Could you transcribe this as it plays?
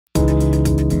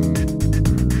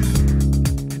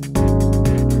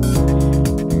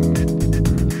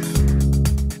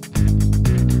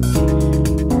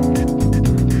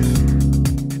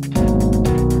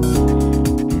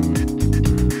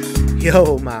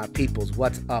my peoples,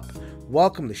 what's up?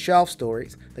 Welcome to Shelf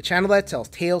Stories, the channel that tells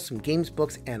tales from games,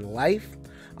 books, and life.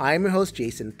 I am your host,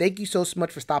 Jason. Thank you so much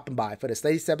for stopping by for this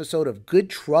latest episode of Good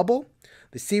Trouble,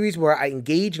 the series where I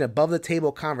engage in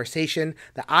above-the-table conversation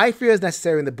that I feel is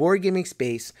necessary in the board gaming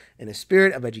space in a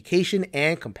spirit of education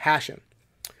and compassion.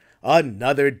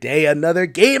 Another day, another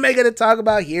game I'm going to talk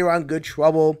about here on Good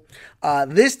Trouble.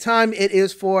 This time it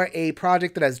is for a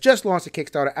project that has just launched a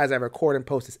Kickstarter as I record and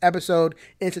post this episode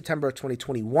in September of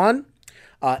 2021.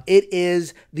 It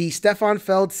is the Stefan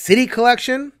Feld City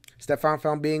Collection. Stefan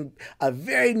Feld being a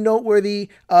very noteworthy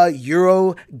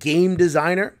Euro game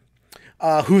designer.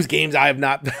 Whose games I have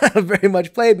not very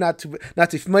much played, not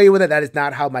too familiar with it. That is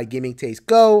not how my gaming tastes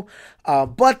go.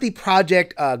 But the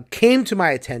project came to my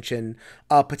attention,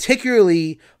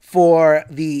 particularly for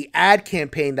the ad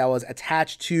campaign that was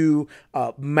attached to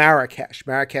Marrakesh.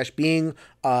 Marrakesh being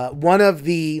one of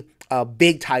the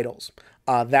big titles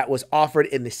that was offered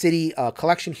in the city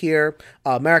collection here.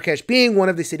 Marrakesh being one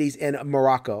of the cities in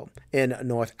Morocco in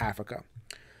North Africa.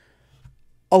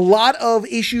 A lot of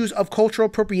issues of cultural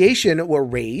appropriation were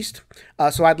raised,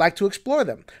 so I'd like to explore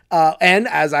them. And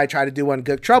as I try to do on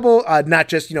Good Trouble, not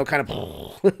just, kind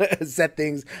of set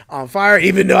things on fire,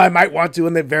 even though I might want to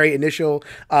in the very initial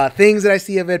things that I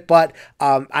see of it, but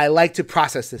I like to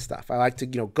process this stuff. I like to,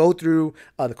 go through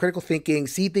the critical thinking,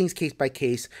 see things case by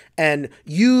case, and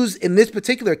use, in this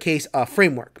particular case, a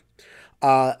framework.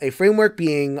 A framework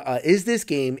being, is this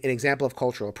game an example of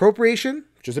cultural appropriation,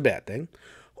 which is a bad thing,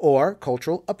 or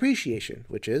cultural appreciation,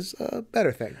 which is a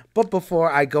better thing. But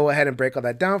before I go ahead and break all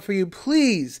that down for you,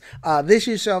 please, this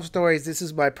is Shelf Stories. This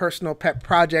is my personal pet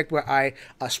project where I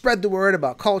spread the word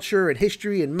about culture and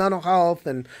history and mental health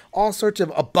and all sorts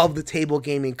of above-the-table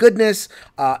gaming goodness.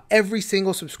 Every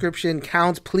single subscription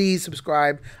counts. Please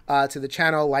subscribe to the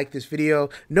channel, like this video.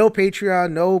 No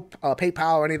Patreon, no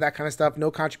PayPal or any of that kind of stuff, no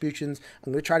contributions.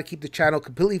 I'm going to try to keep the channel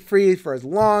completely free for as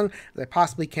long as I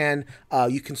possibly can.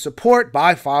 You can support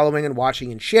by following and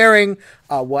watching and sharing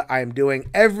what I am doing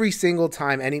every single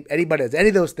time anybody does any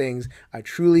of those things. I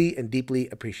truly and deeply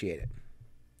appreciate it.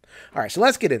 All right, so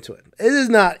let's get into it. This is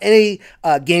not any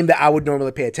game that I would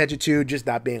normally pay attention to, just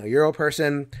not being a Euro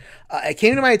person. It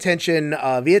came to my attention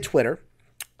via Twitter,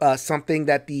 something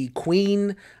that the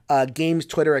Queen Games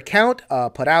Twitter account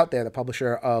put out. They're the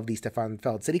publisher of the Stefan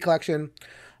Feld City Collection,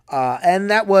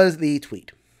 and that was the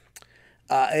tweet.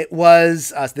 It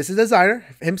was, this is the designer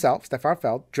himself, Stefan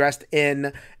Feld, dressed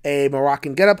in a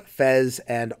Moroccan getup, fez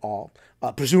and all,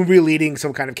 presumably leading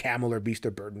some kind of camel or beast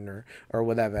of burden or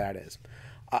whatever that is.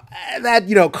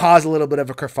 That, caused a little bit of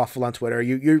a kerfuffle on Twitter.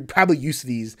 You're probably used to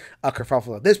these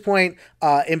kerfuffle at this point.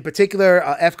 In particular,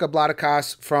 Efka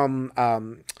Bladakas from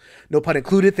No Pun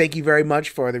Included, thank you very much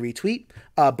for the retweet,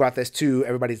 brought this to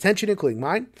everybody's attention, including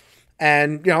mine.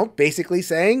 And, basically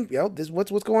saying, this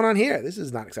what's going on here. This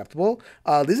is not acceptable.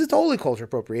 This is totally cultural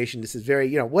appropriation. This is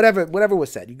very, whatever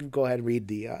was said. You can go ahead and read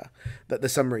the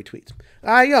summary tweets.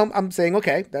 I'm saying,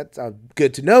 okay, that's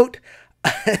good to note.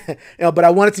 But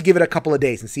I wanted to give it a couple of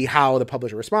days and see how the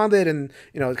publisher responded and,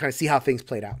 kind of see how things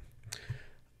played out.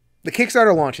 The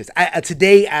Kickstarter launches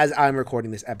today as I'm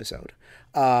recording this episode.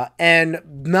 And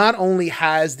not only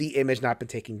has the image not been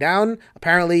taken down,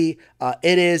 apparently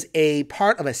it is a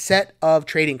part of a set of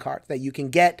trading cards that you can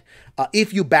get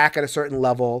if you back at a certain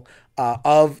level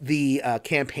of the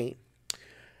campaign.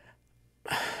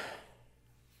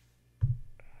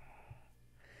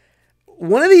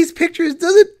 One of these pictures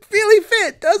doesn't really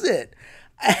fit, does it?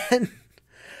 And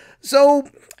so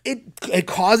it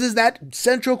causes that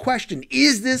central question.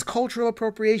 Is this cultural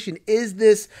appropriation? Is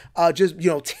this just,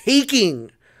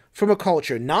 taking from a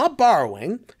culture, not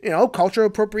borrowing? Cultural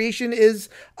appropriation is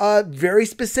very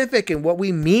specific in what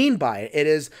we mean by it. It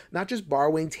is not just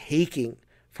borrowing, taking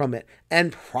from it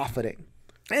and profiting.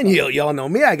 And y'all know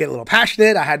me. I get a little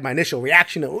passionate. I had my initial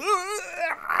reaction of,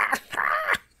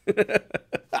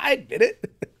 I admit it.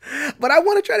 But I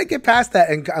want to try to get past that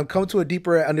and come to a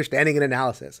deeper understanding and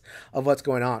analysis of what's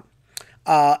going on.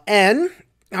 And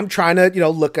I'm trying to,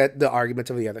 look at the arguments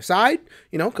of the other side,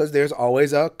 because there's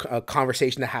always a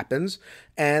conversation that happens.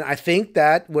 And I think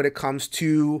that when it comes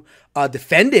to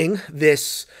defending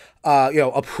this,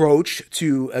 approach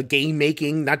to game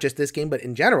making, not just this game, but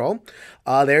in general,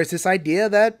 there's this idea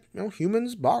that,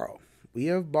 humans borrow. We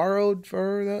have borrowed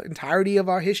for the entirety of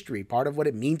our history. Part of what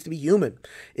it means to be human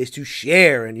is to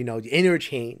share and,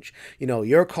 interchange,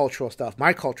 your cultural stuff,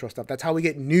 my cultural stuff. That's how we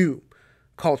get new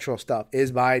cultural stuff,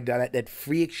 is by that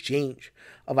free exchange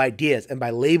of ideas. And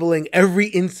by labeling every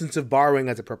instance of borrowing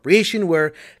as appropriation,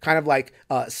 we're kind of like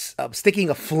sticking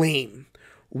a flame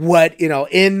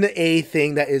in a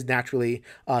thing that is naturally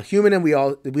human, and we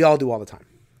all do all the time.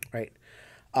 right?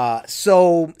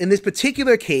 So in this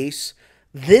particular case,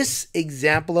 this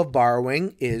example of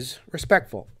borrowing is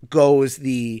respectful. Goes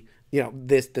the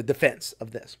defense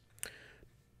of this.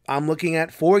 I'm looking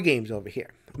at 4 games over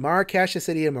here. Marrakesh, a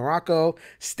city in Morocco,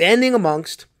 standing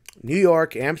amongst New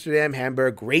York, Amsterdam,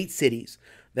 Hamburg, great cities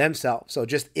themselves. So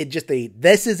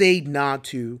this is a nod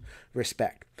to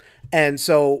respect. And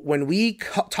so when we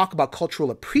talk about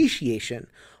cultural appreciation,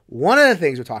 one of the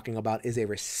things we're talking about is a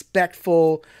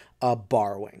respectful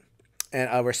borrowing and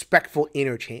a respectful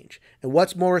interchange. And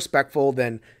what's more respectful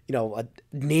than,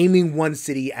 naming one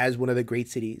city as one of the great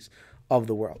cities of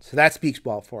the world? So that speaks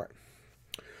well for it.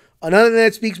 Another thing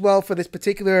that speaks well for this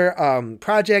particular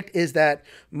project is that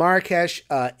Marrakesh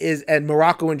and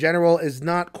Morocco in general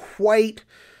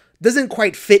doesn't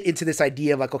quite fit into this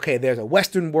idea of like, okay, there's a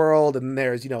Western world and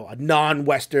there's, a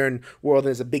non-Western world, and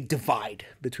there's a big divide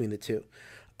between the two.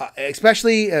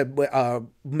 Especially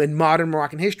in modern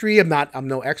Moroccan history. I'm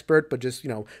no expert, but just,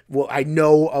 I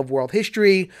know of world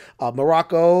history.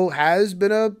 Morocco has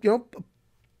been a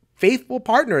faithful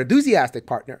partner, enthusiastic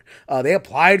partner. They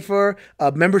applied for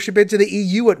membership into the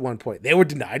EU at one point. They were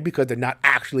denied because they're not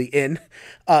actually in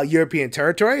European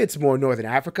territory. It's more Northern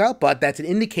Africa, but that's an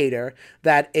indicator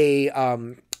that a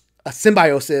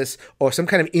symbiosis or some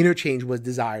kind of interchange was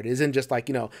desired. It isn't just like,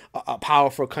 a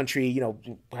powerful country,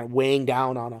 kind of weighing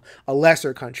down on a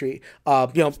lesser country.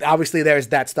 Obviously there's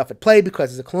that stuff at play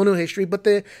because it's a colonial history, but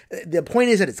the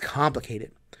point is that it's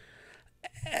complicated.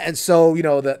 And so,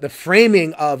 the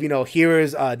framing of, here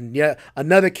is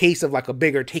another case of like a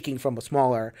bigger taking from a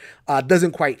smaller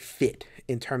doesn't quite fit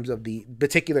in terms of the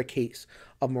particular case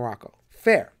of Morocco.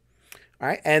 Fair. All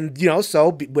right. And,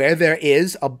 so where there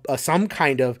is some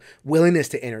kind of willingness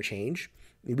to interchange,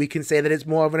 we can say that it's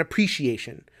more of an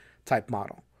appreciation type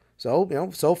model. So,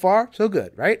 so far, so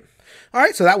good, right? All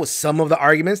right, so that was some of the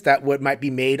arguments that might be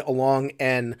made along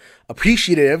an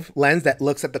appreciative lens that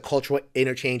looks at the cultural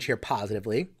interchange here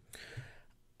positively.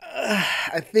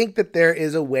 I think that there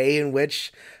is a way in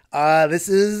which this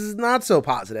is not so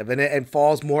positive, and it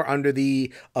falls more under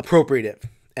the appropriative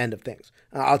end of things.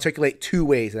 I'll articulate 2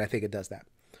 ways that I think it does that.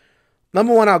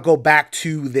 Number 1, I'll go back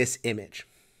to this image.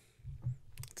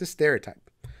 It's a stereotype.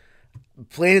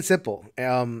 Plain and simple.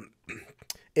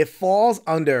 It falls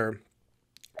under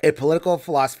a political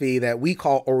philosophy that we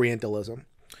call Orientalism.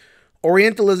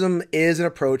 Orientalism is an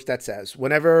approach that says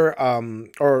whenever,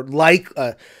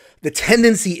 the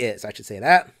tendency is, I should say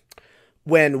that,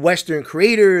 when Western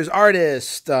creators,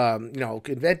 artists,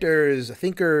 inventors,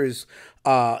 thinkers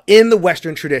in the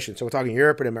Western tradition, so we're talking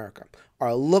Europe and America,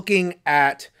 are looking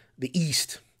at the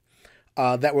East,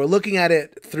 that we're looking at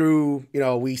it through,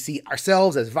 we see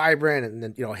ourselves as vibrant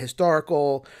and,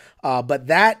 historical, but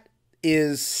that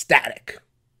is static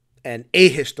and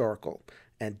ahistorical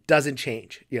and doesn't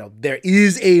change. There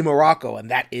is a Morocco, and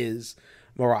that is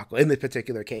Morocco in this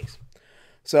particular case.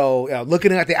 So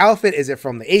looking at the outfit, is it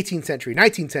from the 18th century,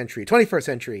 19th century, 21st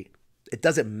century? It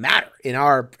doesn't matter in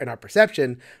our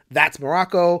perception. That's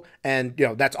Morocco, and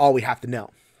that's all we have to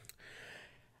know.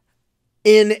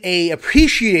 In a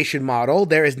appreciation model,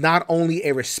 there is not only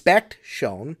a respect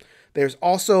shown, there's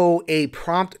also a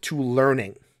prompt to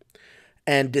learning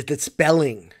and the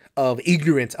dispelling of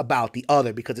ignorance about the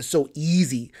other, because it's so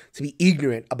easy to be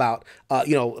ignorant about,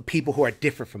 people who are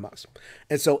different from us.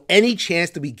 And so any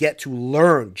chance that we get to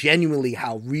learn genuinely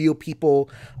how real people,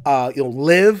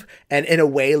 live, and in a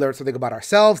way learn something about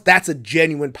ourselves, that's a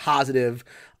genuine positive,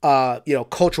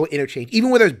 cultural interchange,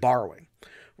 even where there's borrowing,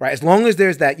 right? As long as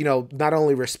there's that, not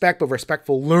only respect, but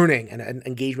respectful learning and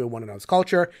engagement with one another's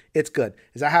culture, it's good.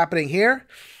 Is that happening here?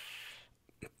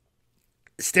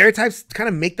 Stereotypes kind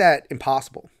of make that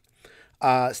impossible.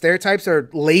 Stereotypes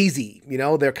are lazy,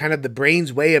 they're kind of the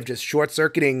brain's way of just short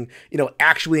circuiting,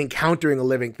 actually encountering a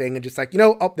living thing and just like,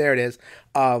 oh, there it is.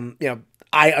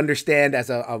 I understand, as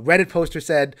a Reddit poster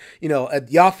said,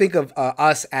 y'all think of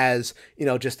us as,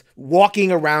 just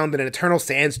walking around in an eternal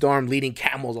sandstorm, leading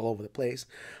camels all over the place.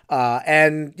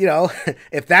 And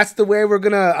if that's the way we're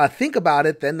going to think about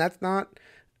it, then that's not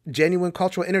genuine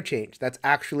cultural interchange. That's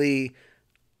actually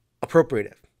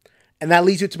appropriative. And that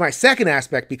leads you to my second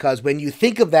aspect, because when you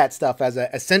think of that stuff as a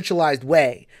essentialized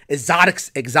way,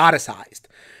 exoticized,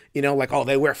 like, oh,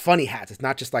 they wear funny hats. It's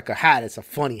not just like a hat, it's a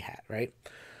funny hat, right?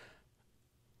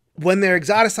 When they're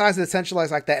exoticized and essentialized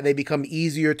like that, they become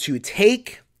easier to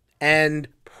take and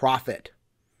profit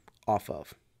off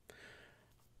of.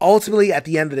 Ultimately, at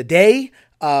the end of the day,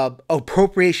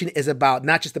 appropriation is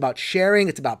not just about sharing,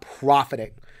 it's about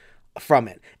profiting from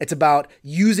it. It's about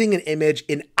using an image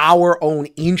in our own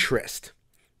interest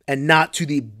and not to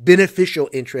the beneficial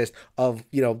interest of,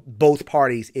 both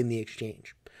parties in the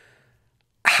exchange.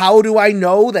 How do I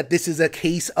know that this is a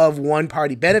case of one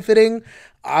party benefiting?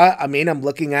 I mean, I'm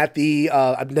looking at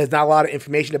there's not a lot of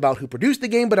information about who produced the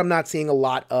game, but I'm not seeing a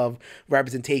lot of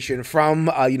representation from,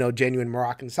 genuine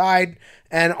Moroccan side.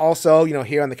 And also,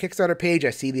 here on the Kickstarter page, I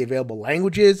see the available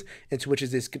languages into which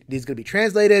these going to be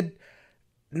translated.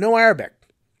 No Arabic.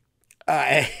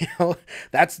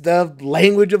 That's the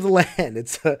language of the land.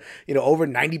 It's, over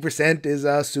 90%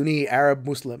 is Sunni Arab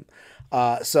Muslim.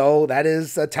 So that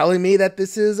is telling me that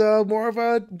this is more of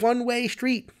a one-way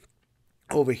street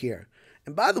over here.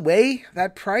 And by the way,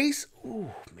 that price, ooh,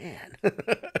 man.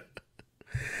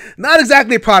 Not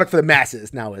exactly a product for the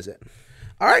masses now, is it?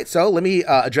 All right, so let me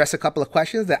address a couple of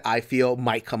questions that I feel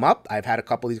might come up. I've had a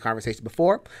couple of these conversations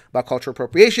before about cultural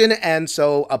appropriation, and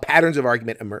so patterns of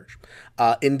argument emerge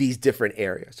in these different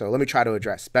areas. So let me try to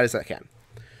address as best as I can.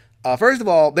 First of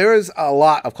all, there is a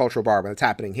lot of cultural borrowing that's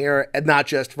happening here, and not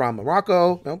just from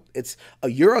Morocco. No, it's a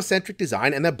Eurocentric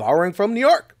design, and they're borrowing from New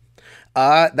York.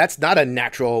 That's not a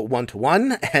natural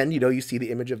one-to-one. And, you see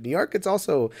the image of New York. It's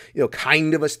also,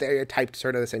 kind of a stereotyped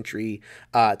turn of the century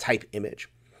type image.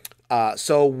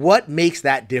 So what makes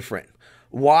that different?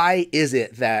 Why is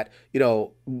it that,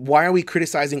 why are we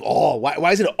criticizing all?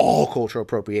 Why is it all cultural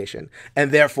appropriation?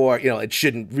 And therefore, it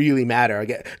shouldn't really matter.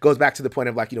 Again, it goes back to the point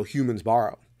of humans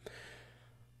borrow.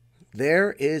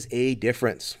 There is a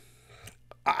difference.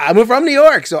 I'm from New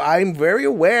York, so I'm very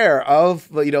aware of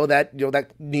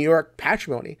that New York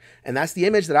patrimony, and that's the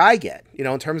image that I get,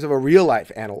 in terms of a real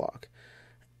life analog.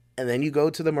 And then you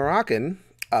go to the Moroccan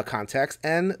context,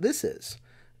 and this is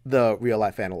the real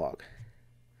life analog.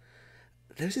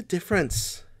 There's a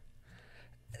difference.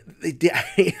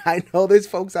 I know there's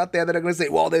folks out there that are going to say,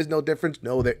 well, there's no difference.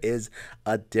 No, there is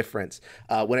a difference.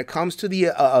 When it comes to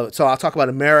so I'll talk about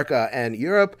America and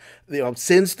Europe,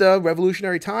 since the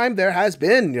revolutionary time, there has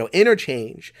been,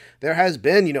 interchange. There has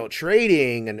been,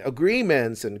 trading and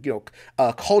agreements and,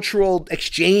 cultural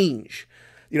exchange.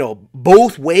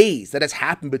 Both ways that has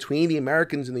happened between the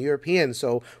Americans and the Europeans.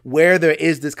 So where there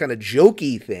is this kind of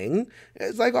jokey thing,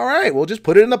 it's like, all right, we'll just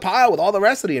put it in the pile with all the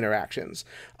rest of the interactions.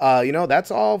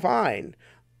 That's all fine.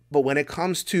 But when it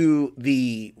comes to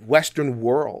the Western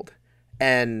world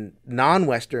and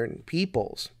non-Western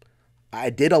peoples, I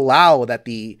did allow that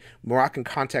the Moroccan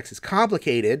context is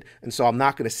complicated, and so I'm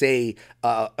not going to say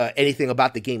anything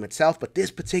about the game itself, but this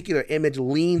particular image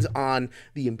leans on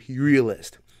the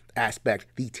imperialist aspect,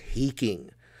 the taking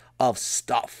of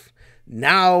stuff.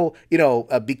 Now,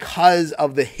 because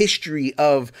of the history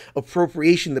of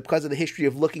appropriation, because of the history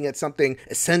of looking at something,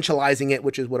 essentializing it,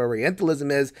 which is what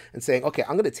Orientalism is, and saying, okay,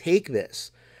 I'm going to take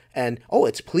this and,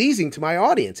 it's pleasing to my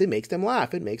audience. It makes them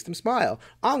laugh. It makes them smile.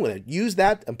 I'm going to use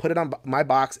that and put it on my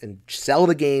box and sell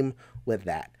the game with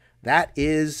that. That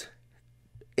is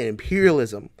an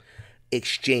imperialism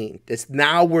exchange. It's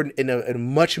now we're in a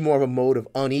much more of a mode of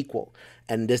unequal.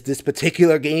 And does this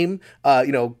particular game,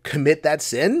 commit that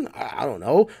sin? I don't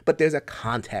know. But there's a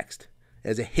context.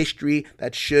 There's a history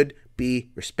that should be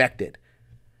respected.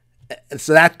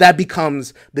 So that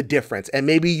becomes the difference. And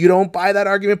maybe you don't buy that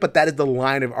argument, but that is the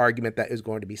line of argument that is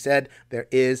going to be said. There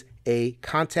is a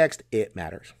context. It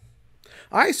matters.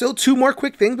 All right, so 2 more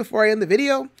quick things before I end the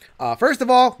video. First of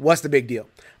all, what's the big deal?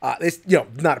 It's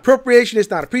not appropriation, it's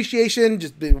not appreciation.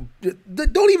 Just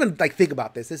don't even think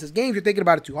about this. This is games. You're thinking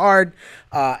about it too hard.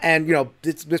 And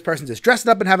this person's just dressing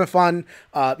up and having fun.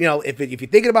 If you're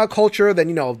thinking about culture,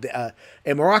 then a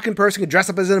Moroccan person can dress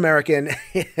up as an American.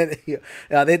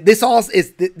 This all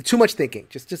is too much thinking.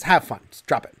 Just have fun. Just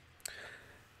drop it.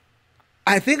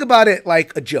 I think about it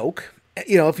like a joke.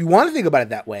 If you want to think about it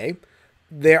that way,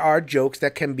 there are jokes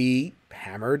that can be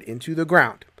hammered into the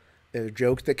ground. There are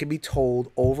jokes that can be told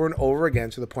over and over again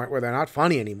to the point where they're not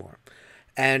funny anymore.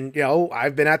 And,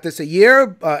 I've been at this a year,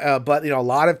 but, a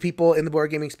lot of people in the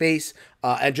board gaming space,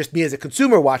 and just me as a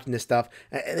consumer watching this stuff,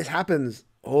 and this happens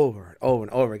over and over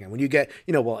and over again. When you get,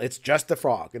 it's just the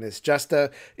frog, and it's just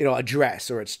a dress,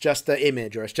 or it's just the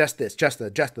image, or it's just this, just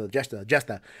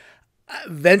the.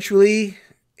 Eventually,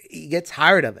 he gets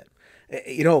tired of it.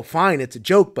 Fine, it's a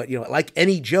joke, but, like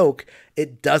any joke,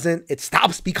 it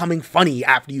stops becoming funny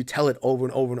after you tell it over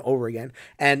and over and over again.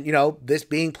 And, this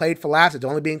being played for laughs, it's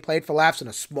only being played for laughs in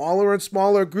a smaller and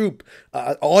smaller group,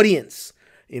 audience.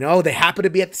 They happen to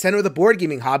be at the center of the board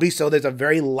gaming hobby, so there's a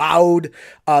very loud,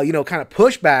 kind of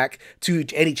pushback to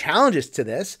any challenges to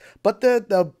this. But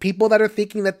the people that are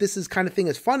thinking that this is kind of thing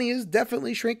is funny is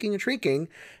definitely shrinking and shrinking.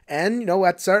 And,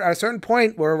 at a certain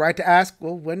point, we're right to ask,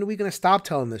 well, when are we going to stop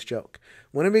telling this joke?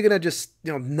 When are we going to just,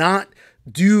 not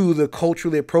do the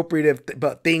culturally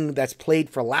appropriative thing that's played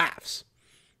for laughs?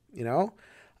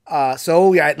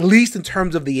 So, yeah, at least in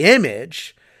terms of the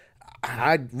image,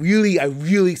 I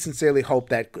really sincerely hope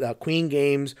that Queen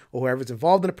Games or whoever's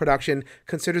involved in the production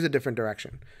considers a different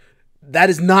direction.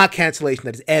 That is not cancellation.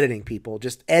 That is editing, people.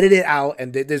 Just edit it out.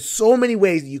 And there's so many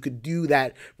ways that you could do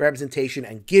that representation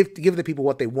and give the people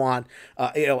what they want,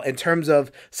 in terms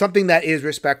of something that is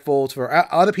respectful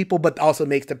for other people, but also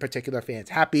makes the particular fans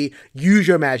happy. Use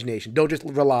your imagination. Don't just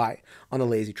rely on the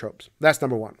lazy tropes. That's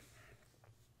number one.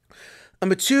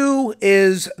 Number two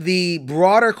is the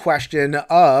broader question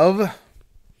of,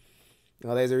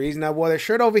 well, there's a reason I wore this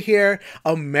shirt over here.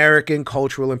 American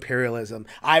cultural imperialism.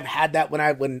 I've had that when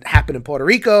it happened in Puerto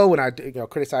Rico, when I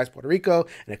criticized Puerto Rico,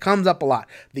 and it comes up a lot.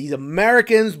 These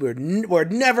Americans, we're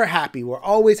never happy. We'll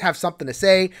always have something to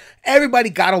say. Everybody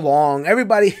got along.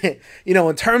 Everybody,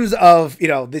 in terms of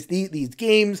these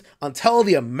games, until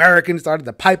the Americans started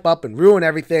to pipe up and ruin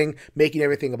everything, making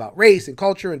everything about race and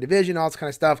culture and division, all this kind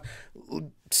of stuff.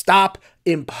 Stop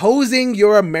imposing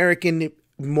your American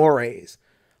mores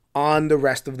on the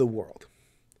rest of the world.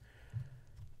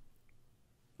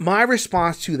 My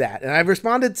response to that, and I've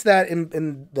responded to that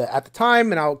at the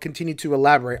time, and I'll continue to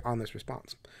elaborate on this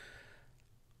response.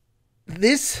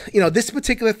 This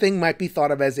particular thing might be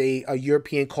thought of as a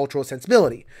European cultural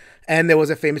sensibility. And there was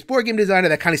a famous board game designer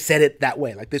that kind of said it that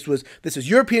way. Like this is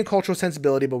European cultural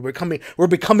sensibility, but we're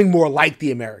becoming more like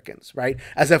the Americans, right?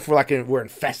 As if we're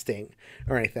infesting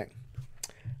or anything.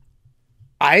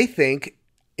 I think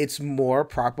it's more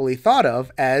properly thought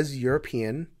of as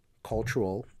European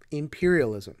cultural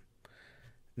imperialism.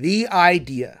 The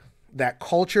idea that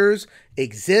cultures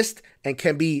exist and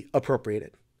can be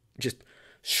appropriated, just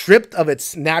stripped of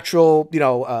its natural,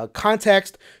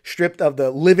 context, stripped of the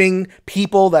living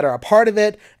people that are a part of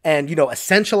it, and,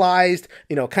 essentialized,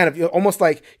 kind of almost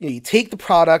like, you take the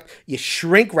product, you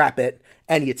shrink wrap it,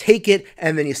 and you take it,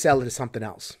 and then you sell it to something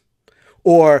else.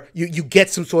 Or you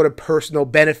get some sort of personal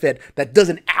benefit that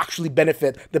doesn't actually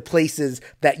benefit the places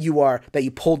that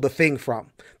you pulled the thing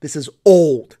from. This is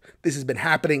old. This has been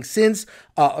happening since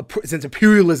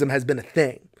imperialism has been a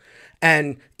thing.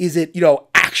 And is it,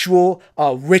 actual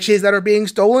riches that are being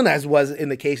stolen, as was in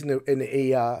the case in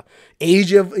the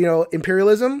age of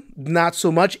imperialism? Not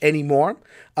so much anymore.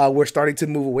 We're starting to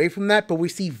move away from that, but we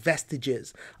see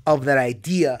vestiges of that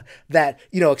idea that,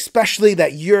 especially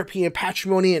that European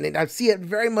patrimony, and I see it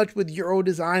very much with Euro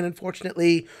design,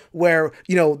 unfortunately, where,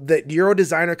 the Euro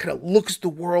designer kind of looks at the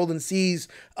world and sees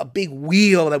a big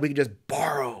wheel that we can just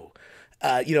borrow,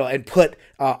 and put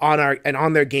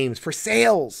on their games for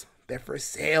sales. They're for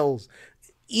sales.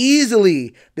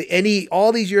 Easily,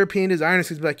 all these European designers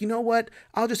could be like, you know what?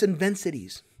 I'll just invent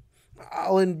cities.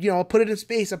 I'll put it in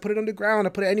space. I'll put it underground.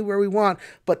 I'll put it anywhere we want.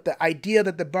 But the idea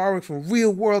that they're borrowing from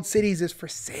real world cities is for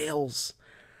sales.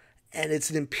 And it's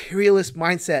an imperialist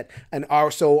mindset. And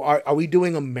are we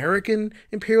doing American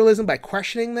imperialism by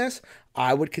questioning this?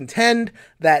 I would contend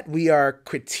that we are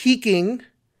critiquing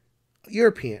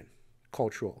European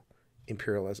cultural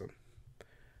imperialism.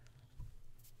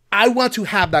 I want to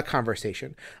have that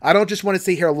conversation. I don't just want to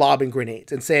sit here lobbing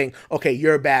grenades and saying, okay,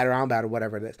 you're bad or I'm bad or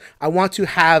whatever it is. I want to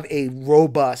have a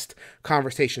robust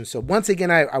conversation. So once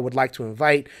again, I would like to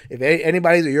invite, if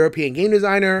anybody's a European game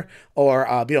designer or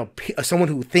someone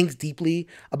who thinks deeply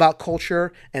about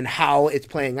culture and how it's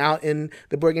playing out in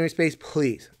the board gaming space,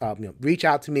 please reach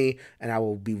out to me, and I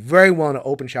will be very willing to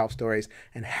open shelf stories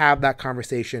and have that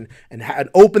conversation and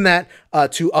open that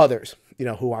to others,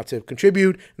 who want to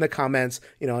contribute in the comments,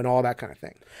 and all that kind of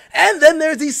thing. And then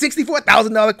there's the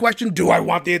 $64,000 question. Do I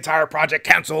want the entire project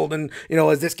canceled? And,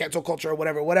 is this cancel culture or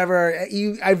whatever?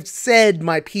 I've said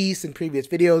my piece in previous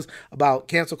videos about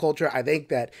cancel culture. I think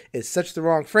that is such the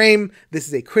wrong frame. This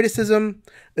is a criticism.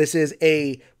 This is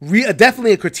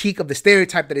definitely a critique of the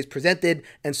stereotype that is presented.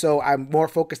 And so I'm more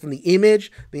focused on the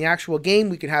image, the actual game.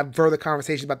 We can have further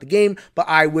conversations about the game, but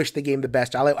I wish the game the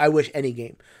best. I wish any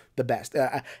game the best.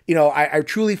 I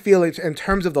truly feel in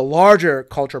terms of the larger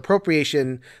culture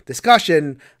appropriation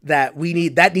discussion that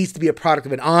needs to be a product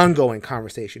of an ongoing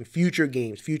conversation. Future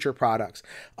games, future products,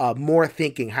 more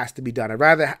thinking has to be done. I'd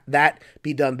rather that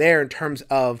be done there in terms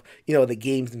of, the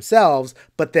games themselves,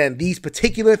 but then these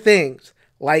particular things,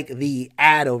 like the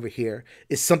ad over here,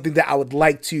 is something that I would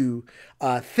like to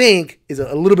think is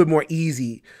a little bit more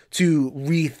easy to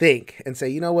rethink and say,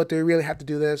 you know what, do we really have to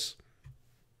do this?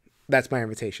 That's my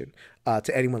invitation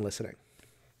to anyone listening.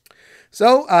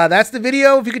 So that's the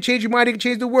video. If you could change your mind, you can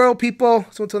change the world, people.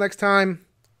 So until next time,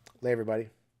 lay everybody.